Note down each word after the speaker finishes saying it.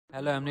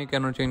Hello, I'm Nick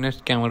and watching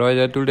next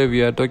camera. Today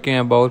we are talking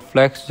about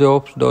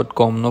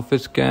Flexjobs.com. No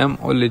fish scam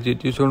or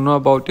legit. You should know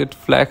about it.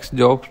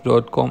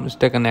 Flexjobs.com.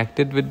 Stay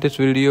connected with this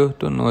video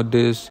to know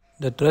this.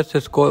 The trust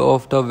score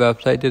of the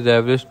website is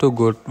average to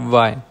good.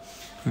 Why?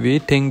 We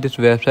think this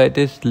website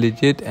is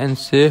legit and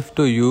safe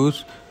to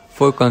use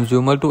for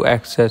consumer to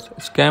access.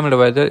 Scam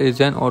Advisor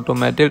is an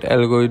automated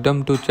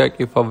algorithm to check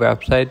if a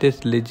website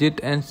is legit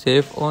and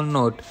safe or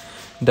not.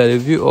 The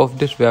review of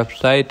this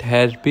website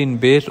has been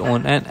based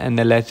on an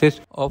analysis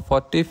of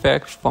 40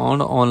 facts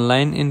found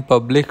online in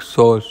public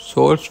source.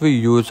 Source we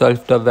use are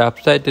if the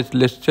website is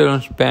listed on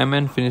spam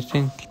and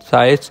phishing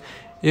sites,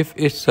 if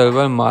its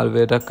server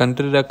malware, the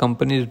country the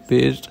company is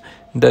based,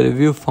 the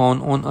review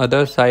found on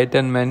other sites,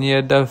 and many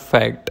other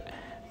facts.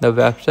 The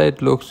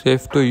website looks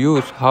safe to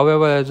use.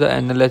 However, as the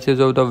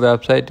analysis of the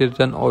website is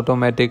done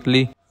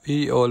automatically,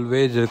 we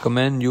always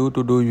recommend you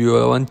to do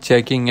your own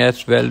checking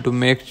as well to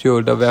make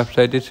sure the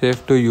website is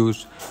safe to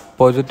use.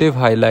 Positive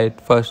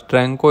highlight. First,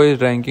 Tranco is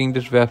ranking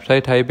this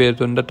website high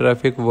based on the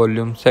traffic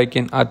volume.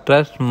 Second, a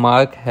trust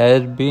mark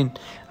has been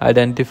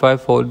identified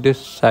for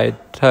this site.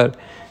 Third,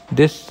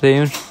 this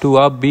seems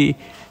to be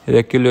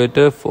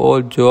regulator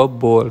for job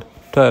board.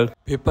 Third,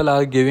 people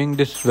are giving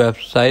this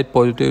website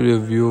positive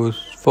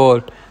reviews.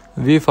 Fourth,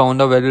 we found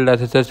a valid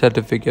SSL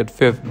certificate.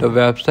 Fifth, the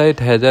website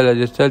has a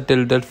registered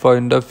till that for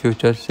in the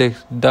future.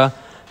 Sixth, the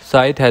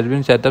site has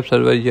been set up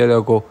several years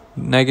ago.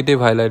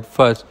 Negative highlight.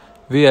 First,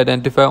 we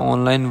identify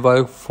online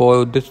work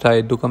for this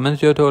site. To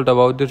comment your thought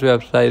about this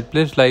website,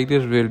 please like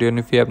this video, and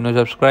if you have not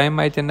subscribed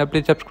my channel,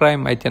 please subscribe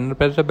my channel,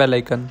 press the bell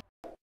icon.